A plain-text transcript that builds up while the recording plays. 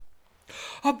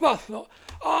Arbuthnot!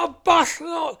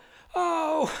 Arbuthnot!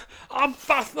 Oh,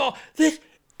 Arbuthnot! This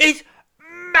is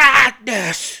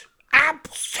madness!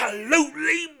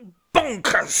 Absolutely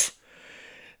bonkers!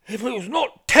 If it was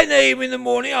not 10 a.m. in the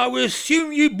morning, I would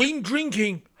assume you'd been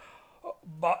drinking.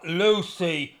 But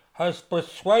Lucy has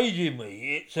persuaded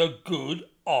me it's a good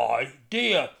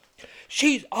idea.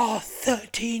 She's our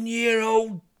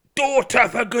 13-year-old daughter,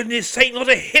 for goodness sake, not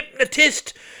a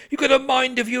hypnotist. You've got a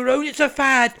mind of your own. It's a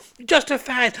fad. Just a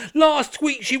fad. Last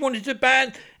week she wanted to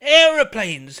ban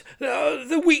aeroplanes.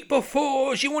 The week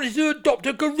before she wanted to adopt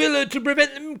a gorilla to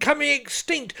prevent them becoming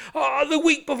extinct. The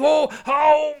week before...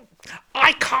 Oh,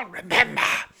 I can't remember.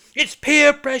 It's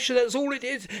peer pressure, that's all it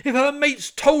is. If her mates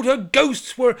told her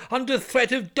ghosts were under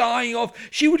threat of dying off,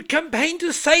 she would campaign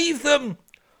to save them.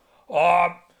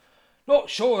 Not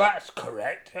sure that's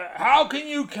correct. How can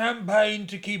you campaign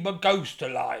to keep a ghost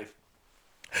alive?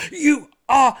 You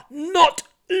are not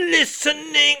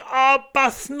listening,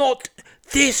 Arbuthnot.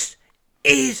 This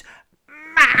is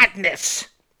madness.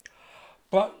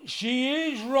 But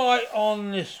she is right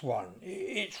on this one.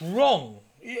 It's wrong.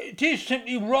 It is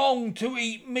simply wrong to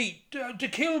eat meat, to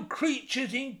kill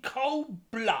creatures in cold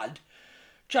blood,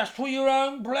 just for your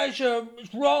own pleasure.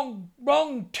 It's wrong,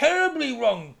 terribly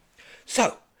wrong.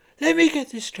 So, let me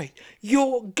get this straight.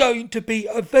 You're going to be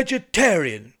a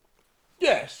vegetarian?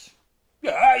 Yes.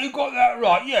 Yeah, you got that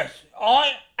right. Yes,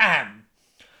 I am.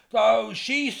 So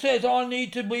she says I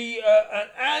need to be an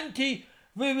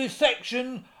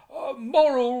anti-vivisection,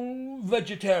 moral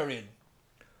vegetarian.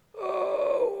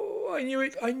 Oh, I knew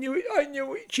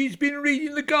it. She's been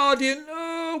reading The Guardian.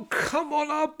 Oh, come on,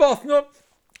 Arbuthnot.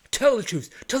 Tell the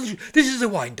truth. This is a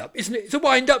wind-up, isn't it? It's a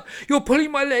wind-up. You're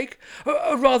pulling my leg.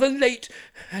 A rather late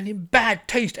and in bad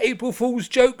taste April Fool's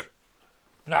joke.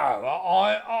 No,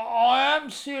 I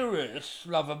am serious,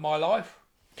 love of my life.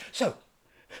 So,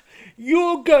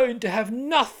 you're going to have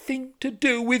nothing to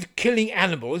do with killing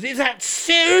animals. Is that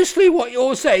seriously what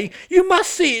you're saying? You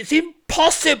must see it's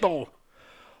impossible.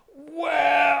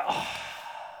 Well,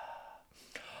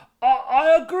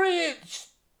 I agree it's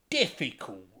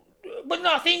difficult. But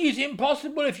nothing is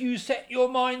impossible if you set your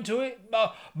mind to it.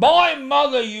 My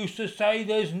mother used to say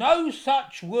there's no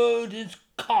such word as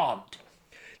can't.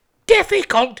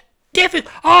 Difficult?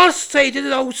 I'll say to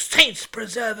the old saints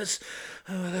preserve us,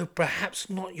 though perhaps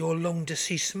not your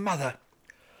long-deceased mother.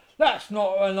 That's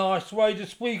not a nice way to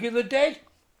speak of the dead.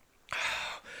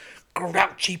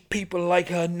 Grouchy people like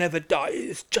her never die.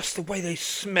 It's just the way they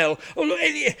smell. Oh, look,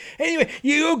 anyway,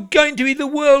 you're going to be the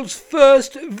world's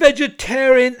first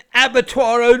vegetarian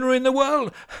abattoir owner in the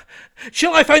world.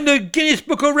 Shall I phone the Guinness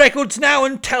Book of Records now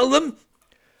and tell them?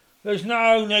 There's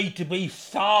no need to be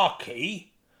sarky.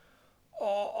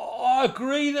 I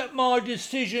agree that my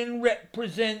decision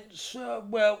represents,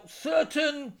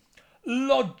 certain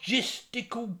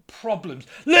logistical problems.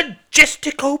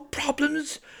 Logistical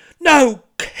problems? No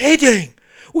kidding!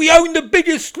 We own the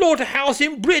biggest slaughterhouse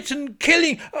in Britain,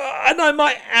 killing, and I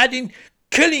might add in,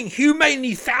 killing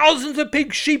humanely thousands of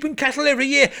pigs, sheep and cattle every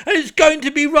year, and it's going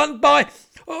to be run by,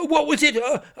 what was it?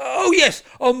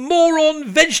 A moron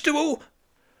vegetable.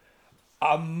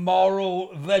 A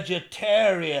moral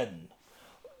vegetarian.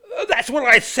 That's what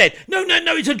I said. No,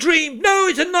 it's a dream. No,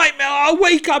 it's a nightmare. I'll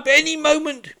wake up any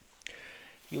moment.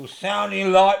 You're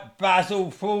sounding like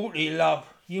Basil Fawlty, love.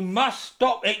 You must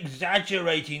stop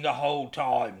exaggerating the whole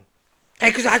time.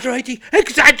 Exaggerating?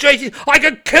 I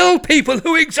can kill people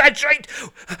who exaggerate.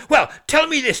 Well, tell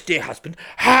me this, dear husband.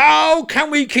 How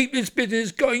can we keep this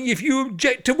business going if you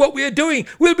object to what we are doing?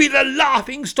 We'll be the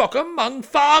laughing stock among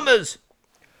farmers.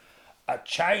 A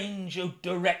change of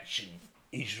direction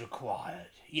is required,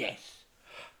 yes.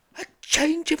 A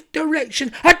change of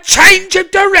direction?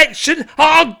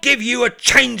 I'll give you a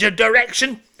change of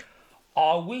direction.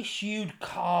 I wish you'd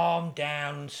calm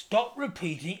down and stop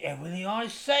repeating everything I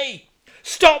say.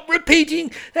 Stop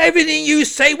repeating everything you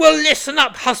say? Well, listen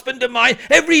up, husband of mine.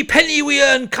 Every penny we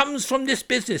earn comes from this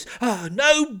business.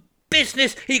 No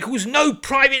business equals no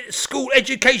private school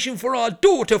education for our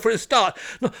daughter for a start.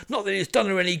 Not that it's done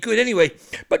her any good anyway,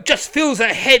 but just fills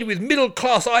her head with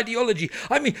middle-class ideology.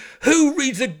 I mean, who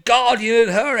reads The Guardian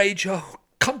at her age? Oh,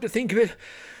 come to think of it,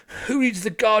 who reads The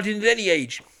Guardian at any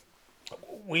age?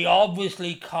 We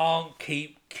obviously can't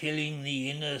keep killing the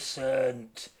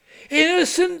innocent.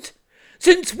 Innocent?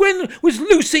 Since when was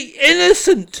Lucy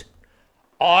innocent?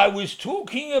 I was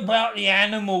talking about the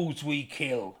animals we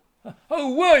kill.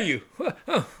 Oh, were you?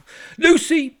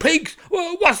 Lucy, pigs,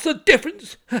 well, what's the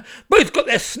difference? Both got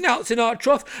their snouts in our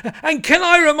trough. And can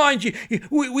I remind you,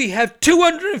 we have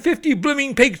 250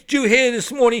 blooming pigs due here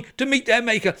this morning to meet their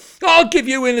maker. I'll give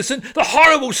you innocent, the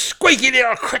horrible squeaky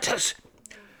little critters.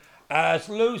 As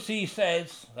Lucy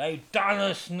says, they've done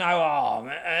us no harm,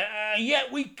 and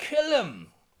yet we kill them.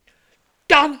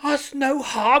 Done us no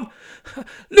harm?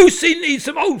 Lucy needs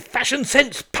some old-fashioned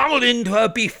sense pummeled into her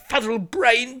befuddled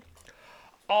brain.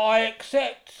 I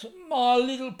accept, my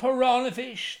little piranha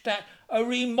fish, that a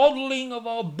remodelling of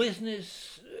our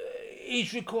business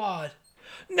is required.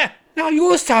 Now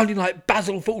you're sounding like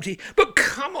Basil Fawlty, but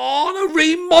come on, a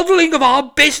remodelling of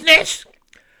our business?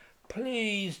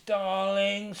 Please,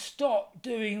 darling, stop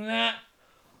doing that.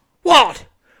 What?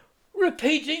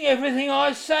 Repeating everything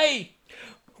I say.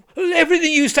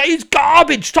 Everything you say is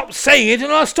garbage. Stop saying it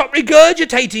and I'll stop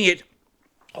regurgitating it.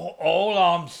 All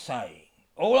I'm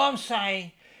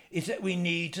saying is that we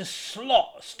need to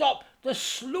stop the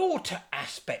slaughter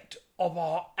aspect of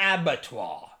our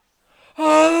abattoir.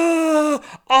 Oh,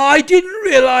 I didn't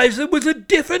realise there was a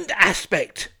different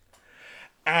aspect.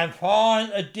 And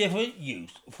find a different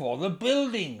use for the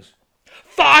buildings.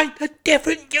 Find a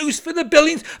different use for the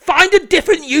buildings. Find a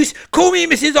different use. Call me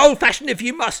Mrs. Old-Fashioned if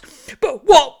you must. But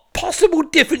what possible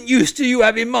different use do you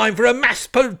have in mind for a mass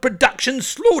production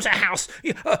slaughterhouse?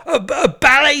 A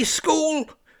ballet school?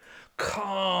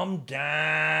 Calm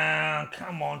down.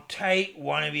 Come on, take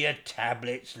one of your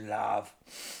tablets, love.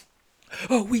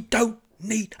 Oh, we don't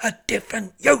need a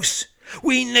different use.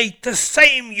 We need the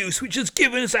same use which has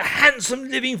given us a handsome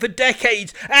living for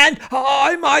decades, and,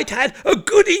 I might add, a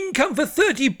good income for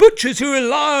 30 butchers who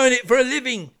rely on it for a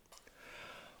living.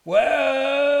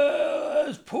 Well,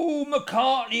 as Paul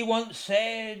McCartney once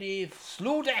said, if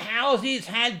slaughterhouses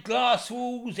had glass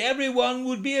walls, everyone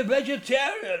would be a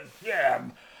vegetarian.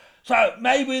 Yeah. So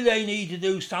maybe they need to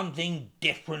do something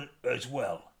different as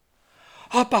well.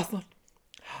 Arbuthnot,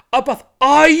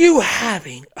 are you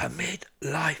having a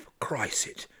midlife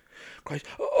crisis?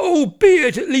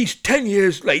 Albeit at least 10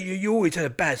 years later, you always had a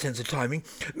bad sense of timing.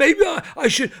 Maybe I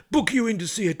should book you in to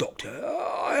see a doctor.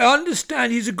 I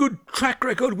understand he's a good track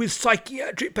record with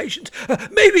psychiatric patients.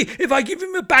 Maybe if I give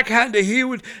him a backhander, he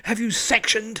would have you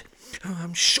sectioned.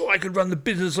 I'm sure I could run the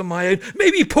business on my own.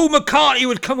 Maybe Paul McCartney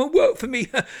would come and work for me,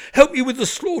 help me with the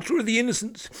slaughter of the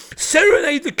innocents,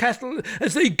 serenade the cattle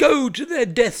as they go to their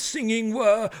death singing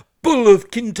Bull of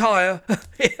Kintyre.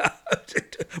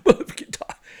 Bull of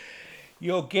Kintyre.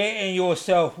 You're getting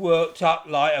yourself worked up,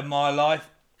 light of my life.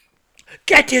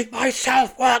 Getting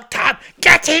myself worked up!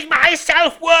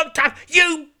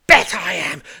 You bet I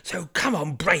am! So come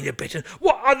on, brain a bit, and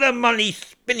what other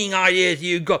money-spinning ideas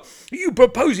you got? Are you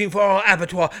proposing for our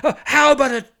abattoir? How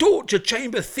about a torture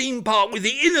chamber theme park with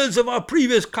the innards of our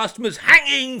previous customers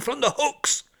hanging from the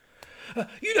hooks?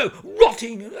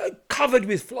 Rotting, covered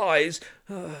with flies.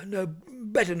 No,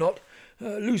 better not.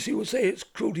 Lucy will say it's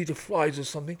cruelty to flies or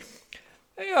something.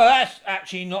 That's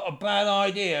actually not a bad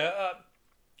idea.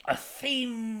 A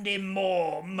themed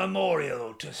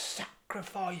memorial to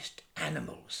sacrificed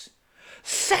animals.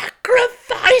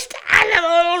 Sacrificed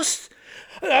animals?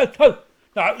 No,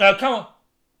 come on.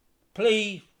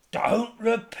 Please don't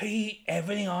repeat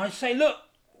everything I say. Look,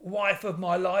 wife of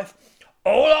my life,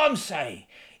 all I'm saying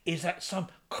is that some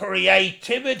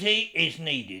creativity is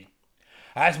needed.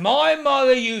 As my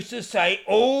mother used to say,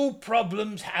 all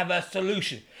problems have a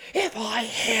solution. If I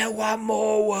hear one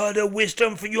more word of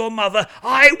wisdom from your mother,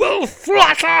 I will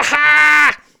throttle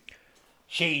her!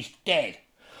 She's dead.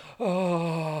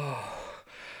 Oh,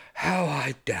 how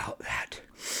I doubt that.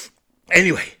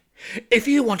 Anyway, if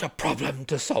you want a problem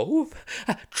to solve,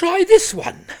 try this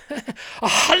one.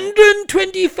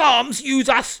 120 farms use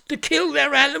us to kill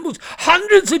their animals.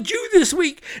 Hundreds are due this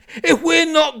week. If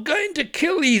we're not going to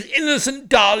kill these innocent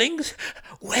darlings,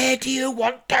 where do you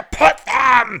want to put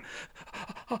them?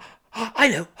 I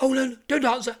know. Hold on, don't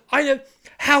answer. I know.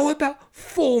 How about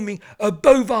forming a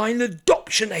bovine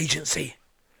adoption agency?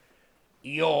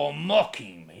 You're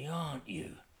mocking me, aren't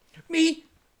you? Me?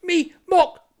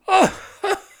 Mock? Oh,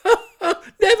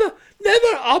 never,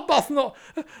 Arbuthnot.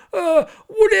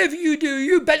 Whatever you do,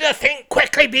 you better think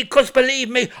quickly, because believe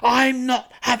me, I'm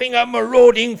not having a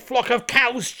marauding flock of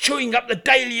cows chewing up the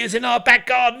dahlias in our back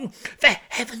garden. For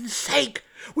heaven's sake,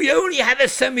 we only have a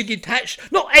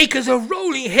semi-detached, not acres of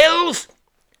rolling hills.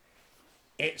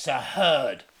 It's a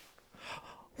herd.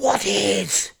 What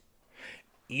is?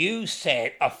 You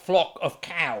said a flock of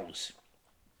cows.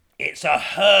 It's a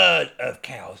herd of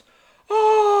cows.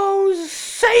 Oh,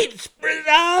 saints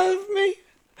preserve me.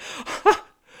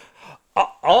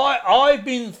 I've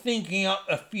been thinking up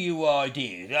a few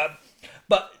ideas,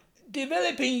 but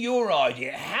developing your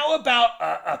idea, how about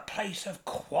a place of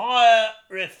quiet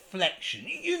reflection?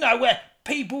 Where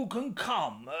people can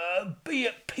come, be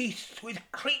at peace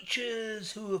with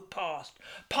creatures who have passed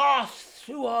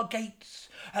through our gates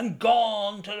and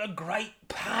gone to the great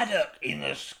paddock in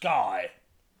the sky.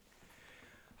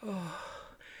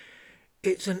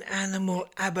 It's an animal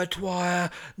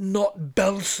abattoir, not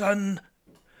Belson.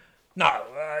 No,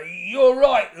 you're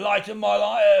right, light of my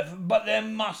life, but there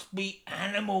must be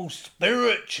animal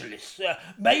spiritualists.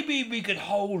 Maybe we could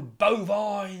hold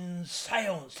bovine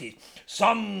seances.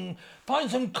 Find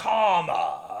some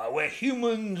karma where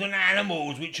humans and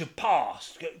animals which have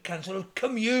passed can sort of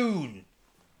commune.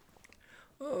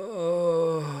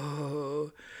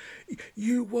 Oh,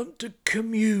 you want to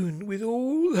commune with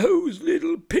all those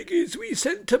little piggies we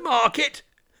sent to market?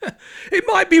 It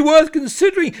might be worth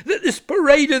considering that this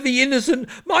parade of the innocent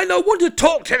might not want to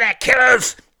talk to their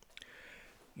killers.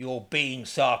 You're being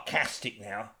sarcastic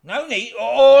now. No need.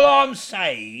 All I'm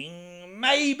saying,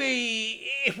 maybe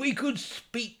if we could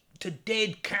speak to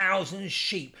dead cows and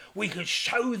sheep, we could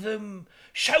show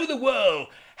the world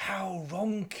how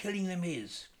wrong killing them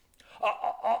is.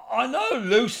 I know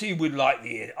Lucy would like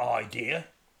the idea.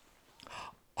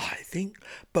 I think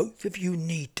both of you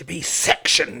need to be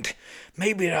sectioned.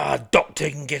 Maybe our doctor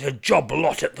can get a job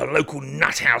lot at the local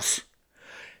nut house.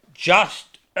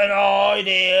 Just an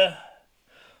idea.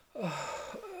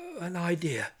 An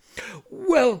idea.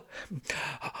 Well,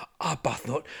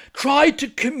 Arbuthnot, try to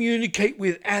communicate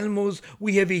with animals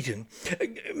we have eaten.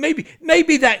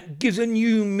 Maybe that gives a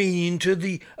new meaning to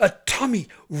the tummy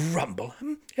rumble.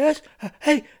 Yes?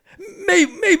 Hey,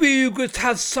 maybe you could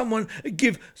have someone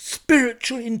give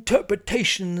spiritual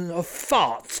interpretation of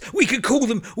farts. We could call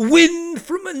them wind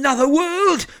from another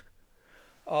world.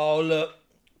 Oh, look,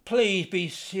 please be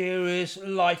serious,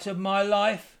 light of my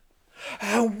life.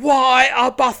 Why,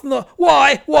 Arbuthnot?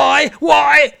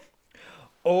 Why?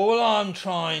 All I'm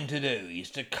trying to do is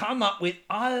to come up with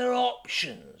other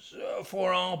options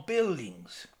for our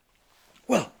buildings.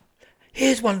 Well,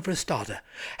 here's one for a starter.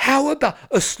 How about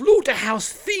a slaughterhouse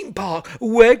theme park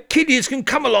where kiddies can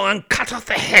come along and cut off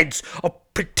the heads of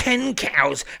pretend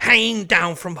cows hanging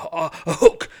down from a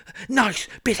hook? Nice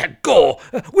bit of gore.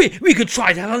 We could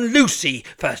try that on Lucy,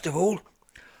 first of all.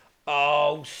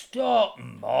 Oh, stop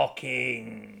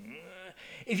mocking.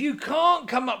 If you can't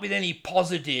come up with any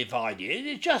positive ideas,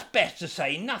 it's just best to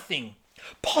say nothing.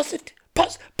 Positive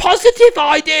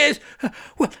ideas?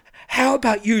 Well, how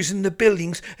about using the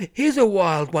buildings? Here's a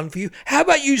wild one for you. How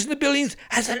about using the buildings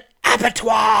as an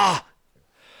abattoir?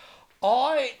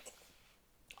 I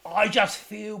just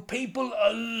feel people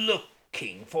are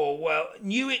looking for,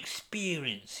 new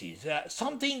experiences,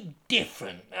 something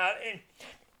different.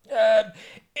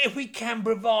 If we can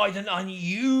provide an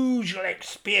unusual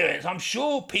experience, I'm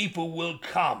sure people will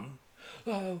come.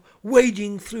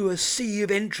 Wading through a sea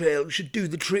of entrails should do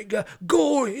the trick.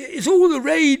 Gore is all the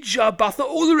rage, Arbuthnot,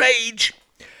 all the rage.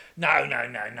 No.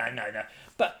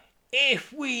 But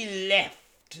if we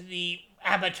left the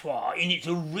abattoir in its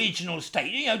original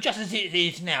state, just as it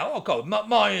is now,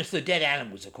 minus the dead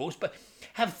animals, of course, but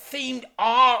have themed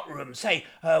art rooms, say,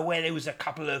 where there was a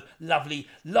couple of lovely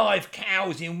live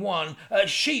cows in one,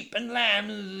 sheep and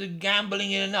lambs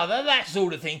gambling in another, that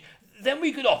sort of thing, then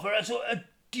we could offer a sort of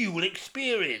dual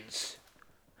experience.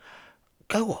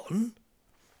 Go on.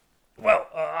 Well,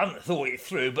 I haven't thought it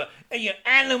through, but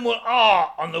animal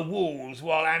art on the walls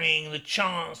while having the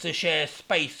chance to share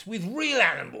space with real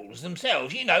animals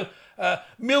themselves.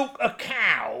 Milk a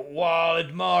cow while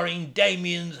admiring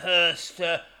Damien's Hirst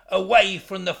away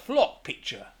from the flock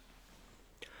picture.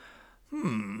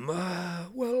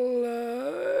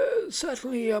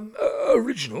 Certainly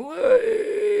original.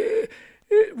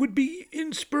 It would be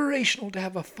inspirational to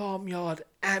have a farmyard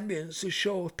ambience, a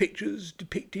show of pictures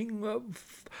depicting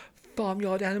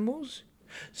farmyard animals.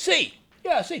 See,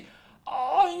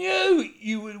 I knew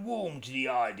you would warm to the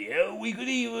idea. We could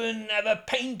even have a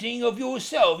painting of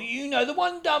yourself. The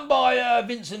one done by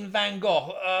Vincent van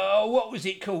Gogh. What was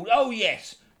it called? Oh,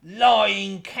 yes,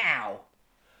 Lying Cow.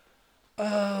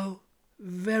 Oh,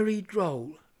 very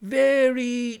droll,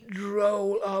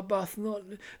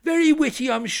 Arbuthnot. Very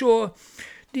witty, I'm sure.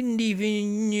 Didn't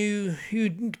even know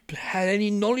you'd had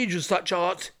any knowledge of such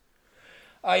art.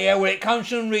 Oh, yeah, well, it comes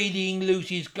from reading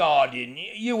Lucy's Guardian.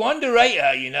 You underrate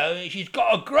her, She's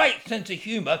got a great sense of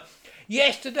humour.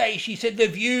 Yesterday she said the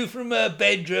view from her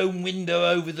bedroom window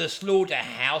over the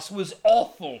slaughterhouse was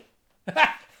awful.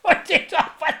 What did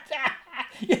I put that?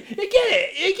 You get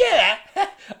it? You get it?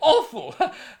 Awful.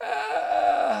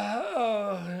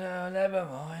 No, never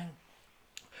mind.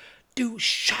 Do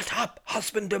shut up,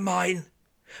 husband of mine.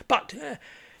 But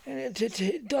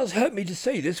it does hurt me to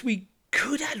say this. We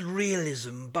could add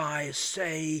realism by,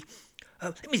 say,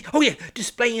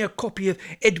 displaying a copy of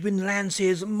Edwin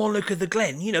Landseer's Monarch of the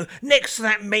Glen, next to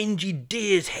that mangy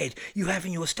deer's head you have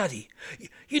in your study.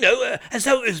 As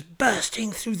though it was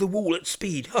bursting through the wall at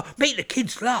speed. Oh, make the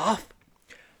kids laugh.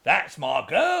 That's my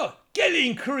girl,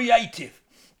 getting creative.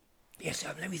 Yes,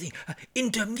 let me think.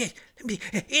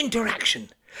 Interaction.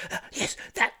 Yes,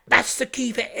 that's the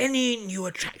key for any new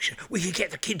attraction. We could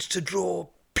get the kids to draw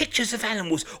pictures of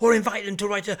animals or invite them to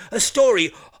write a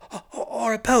story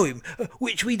or a poem,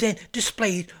 which we then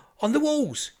displayed on the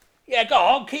walls. Yeah, go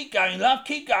on, keep going, love,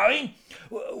 keep going.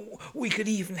 We could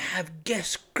even have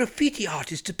guest graffiti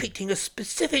artists depicting a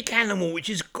specific animal which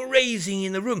is grazing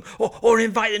in the room, or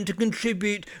invite them to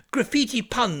contribute graffiti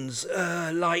puns,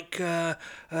 let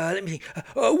me think.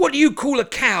 What do you call a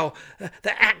cow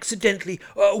that accidentally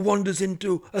wanders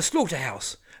into a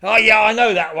slaughterhouse? Oh, yeah, I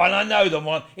know that one. I know the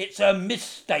one. It's a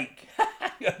mistake.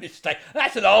 A mistake.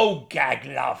 That's an old gag,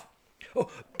 love.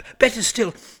 Oh, better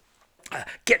still,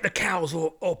 get the cows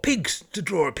or pigs to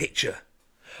draw a picture.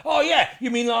 Oh, yeah,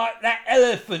 you mean like that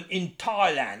elephant in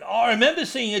Thailand? I remember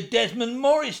seeing a Desmond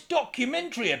Morris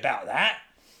documentary about that.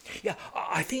 Yeah,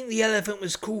 I think the elephant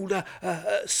was called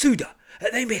Suda.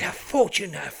 They made a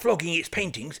fortune flogging its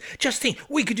paintings. Just think,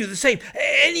 we could do the same.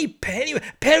 Any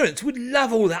parents would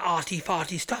love all that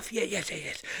arty-farty stuff. Yes.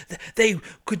 They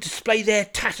could display their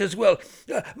tat as well.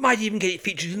 Might even get it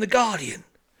featured in The Guardian.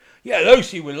 Yeah,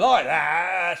 Lucy would like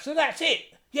that. So that's it.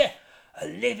 Yeah, a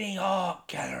living art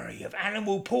gallery of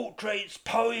animal portraits,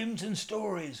 poems and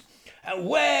stories. And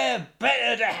where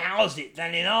better to house it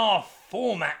than in our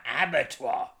former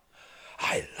abattoir?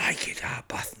 I like it,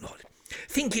 Arbuthnot.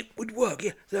 Think it would work.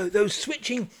 Yeah, those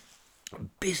switching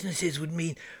businesses would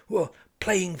mean,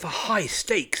 playing for high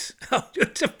stakes. I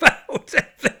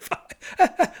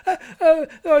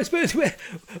suppose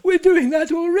we're doing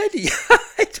that already.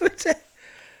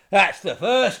 That's the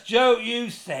first joke you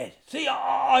said. See,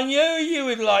 I knew you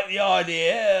would like the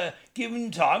idea. Given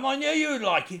time, I knew you would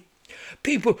like it.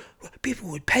 People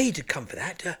would pay to come for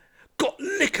that. Got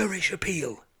licorice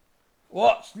appeal.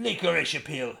 What's licorice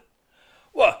appeal?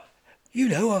 What?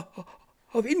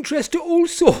 Of interest to all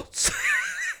sorts.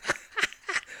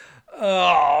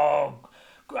 Oh,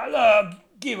 don't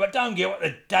give up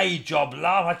the day job,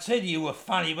 love. I said you were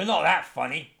funny, but not that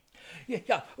funny.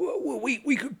 Yeah.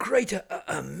 We could create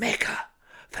a mecca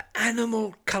for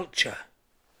animal culture.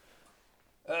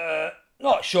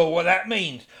 Not sure what that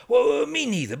means. Well, me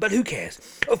neither, but who cares?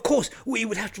 Of course, we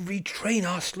would have to retrain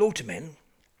our slaughtermen.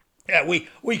 Yeah,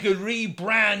 we could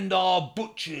rebrand our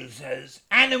butchers as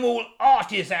animal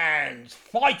artisans,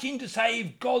 fighting to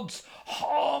save God's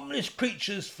harmless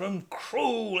creatures from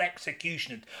cruel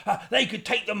executioners. They could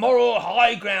take the moral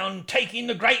high ground, taking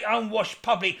the great unwashed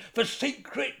public for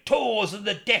secret tours of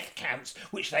the death camps,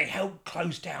 which they helped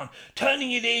close down,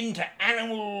 turning it into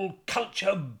animal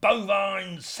culture,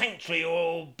 bovine sanctuary,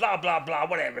 or blah, blah, blah,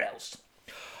 whatever else.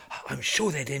 I'm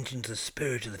sure they'd enter into the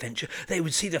spirit of the venture. They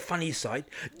would see the funny side.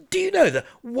 Do you know that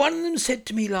one of them said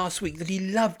to me last week that he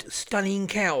loved stunning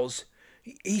cows?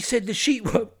 He said the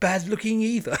sheep weren't bad looking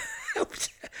either.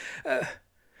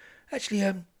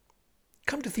 Actually,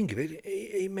 come to think of it,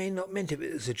 he may not meant it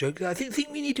as a joke. I think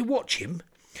we need to watch him.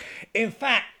 In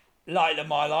fact, light of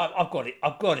my life, I've got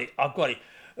it.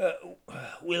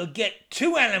 We'll get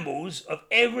 2 animals of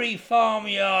every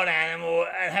farmyard animal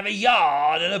and have a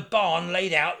yard and a barn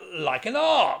laid out like an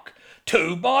ark.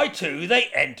 2 by 2 they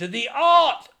enter the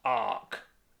art ark.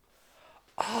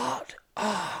 Art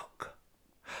ark.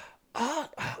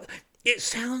 It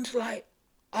sounds like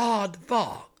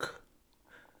aardvark.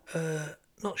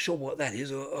 Not sure what that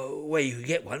is or where you could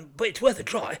get one, but it's worth a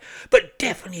try. But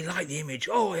definitely like the image.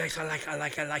 Oh yes, I like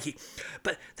it.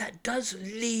 But that does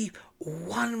leave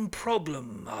one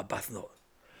problem, Arbuthnot.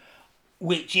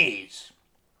 Which is?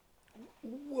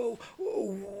 Well,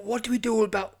 what do we do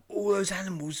about all those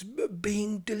animals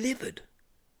being delivered?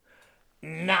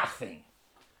 Nothing.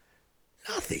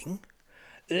 Nothing?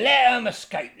 Let them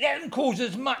escape. Let them cause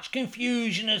as much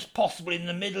confusion as possible in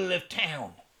the middle of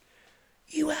town.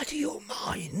 You out of your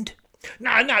mind?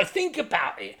 No, think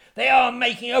about it. They are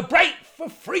making a break for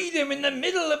freedom in the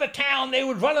middle of a town they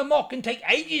would run amok and take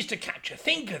ages to capture.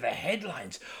 Think of the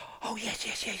headlines. Oh,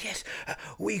 yes.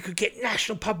 We could get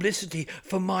national publicity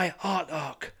for my art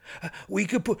ark. We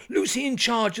could put Lucy in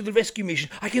charge of the rescue mission.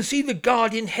 I can see the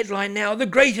Guardian headline now. The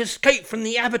great escape from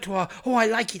the abattoir. Oh, I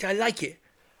like it.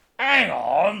 Hang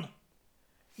on.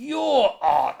 Your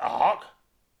art ark?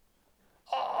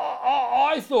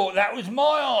 I thought that was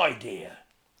my idea.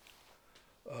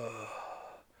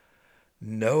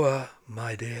 Noah,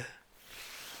 my dear.